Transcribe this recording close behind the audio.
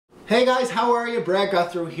Hey guys, how are you? Brad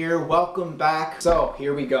Guthrie here. Welcome back. So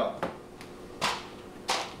here we go.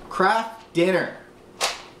 Kraft dinner.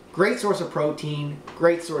 Great source of protein,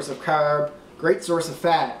 great source of carb, great source of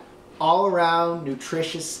fat. All around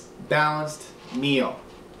nutritious, balanced meal.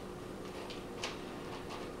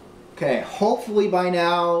 Okay, hopefully by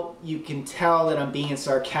now you can tell that I'm being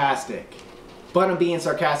sarcastic. But I'm being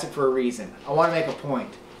sarcastic for a reason. I want to make a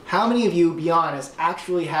point. How many of you, be honest,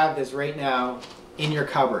 actually have this right now in your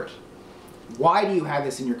cupboard? Why do you have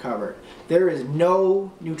this in your cupboard? There is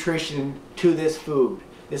no nutrition to this food.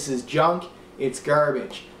 This is junk, it's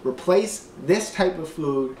garbage. Replace this type of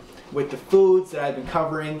food with the foods that I've been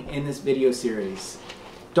covering in this video series.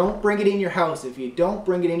 Don't bring it in your house. If you don't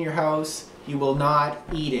bring it in your house, you will not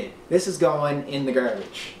eat it. This is going in the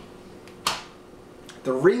garbage.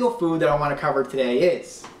 The real food that I want to cover today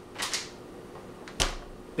is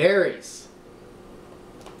berries.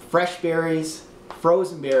 Fresh berries,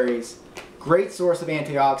 frozen berries, great source of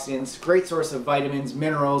antioxidants, great source of vitamins,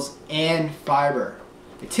 minerals, and fiber.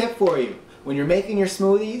 A tip for you, when you're making your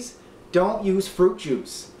smoothies, don't use fruit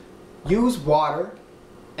juice. Use water,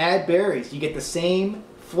 add berries. You get the same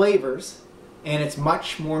flavors, and it's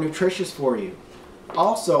much more nutritious for you.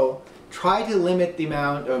 Also, try to limit the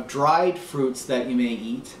amount of dried fruits that you may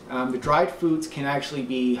eat. The dried fruits can actually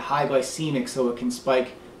be high glycemic, so it can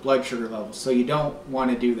spike blood sugar levels, so you don't want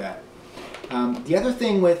to do that. The other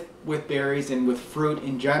thing with berries and with fruit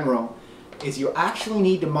in general is you actually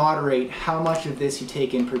need to moderate how much of this you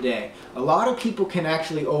take in per day. A lot of people can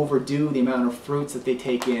actually overdo the amount of fruits that they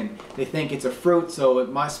take in. They think it's a fruit, so it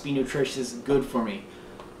must be nutritious and good for me.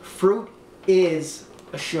 Fruit is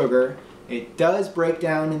a sugar. It does break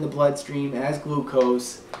down in the bloodstream as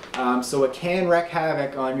glucose, so it can wreak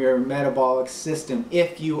havoc on your metabolic system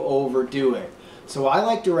if you overdo it. So I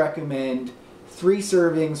like to recommend 3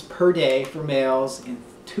 servings per day for males and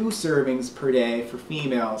 2 servings per day for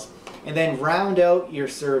females, and then round out your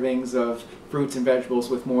servings of fruits and vegetables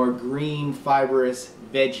with more green, fibrous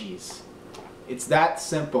veggies. It's that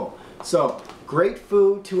simple. So, great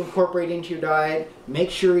food to incorporate into your diet. Make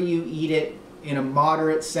sure you eat it in a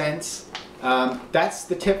moderate sense. That's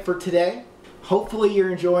the tip for today. Hopefully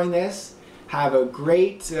you're enjoying this. Have a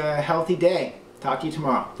great, healthy day. Talk to you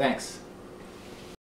tomorrow. Thanks.